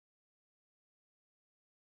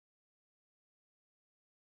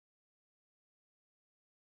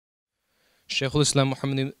Shaykh al-Islam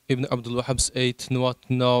Muhammad ibn Abdul Wahhab's 8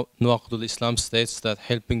 Nawaqid al-Islam states that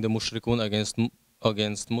helping the mushrikun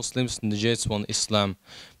against Muslims negates one Islam.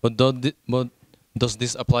 But does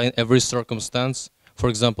this apply in every circumstance? For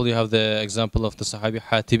example, you have the example of the Sahabi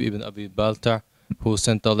Hatib ibn Abi Balta, who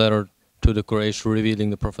sent a letter to the Quraysh revealing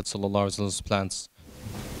the Prophet ﷺ's plans.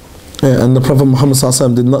 Yeah, and the Prophet Muhammad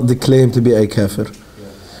ﷺ did not declare him to be a kafir.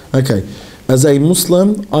 Yeah. Okay, as a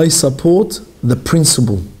Muslim, I support the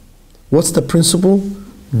principle. What's the principle?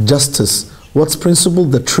 Justice. What's principle?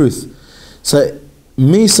 The truth. So,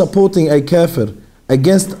 me supporting a kafir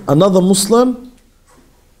against another Muslim,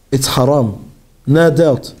 it's haram. No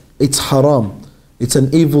doubt, it's haram. It's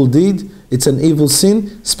an evil deed, it's an evil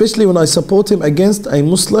sin, especially when I support him against a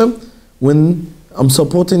Muslim, when I'm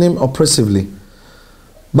supporting him oppressively.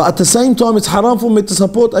 But at the same time, it's haram for me to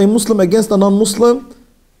support a Muslim against a non-Muslim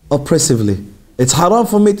oppressively. It's haram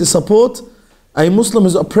for me to support a Muslim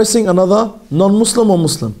who's oppressing another non-Muslim or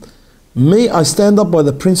Muslim. Me, I stand up by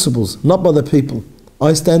the principles, not by the people.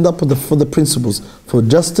 I stand up for the principles, for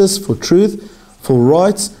justice, for truth, for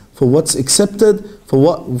rights, for what's accepted, for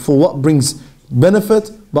what brings benefit.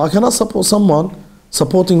 But I cannot support someone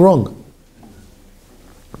supporting wrong.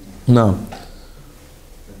 No.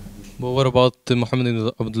 But what about Muhammad ibn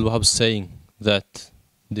Abdul Wahhab saying that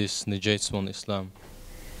this negates one Islam?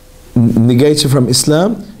 Negate from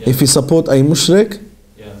Islam, yeah. If you support a mushrik,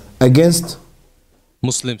 yeah, against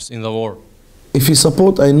Muslims in the war. If you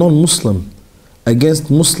support a non-Muslim against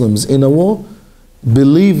Muslims in a war,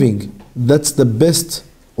 believing that's the best,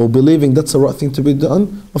 or believing that's the right thing to be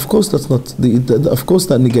done, of course that's not of course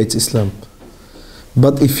that negates Islam.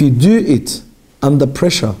 But if you do it under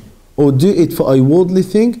pressure or do it for a worldly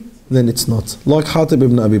thing, then it's not. Like Hatib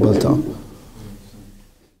ibn Abi Balta.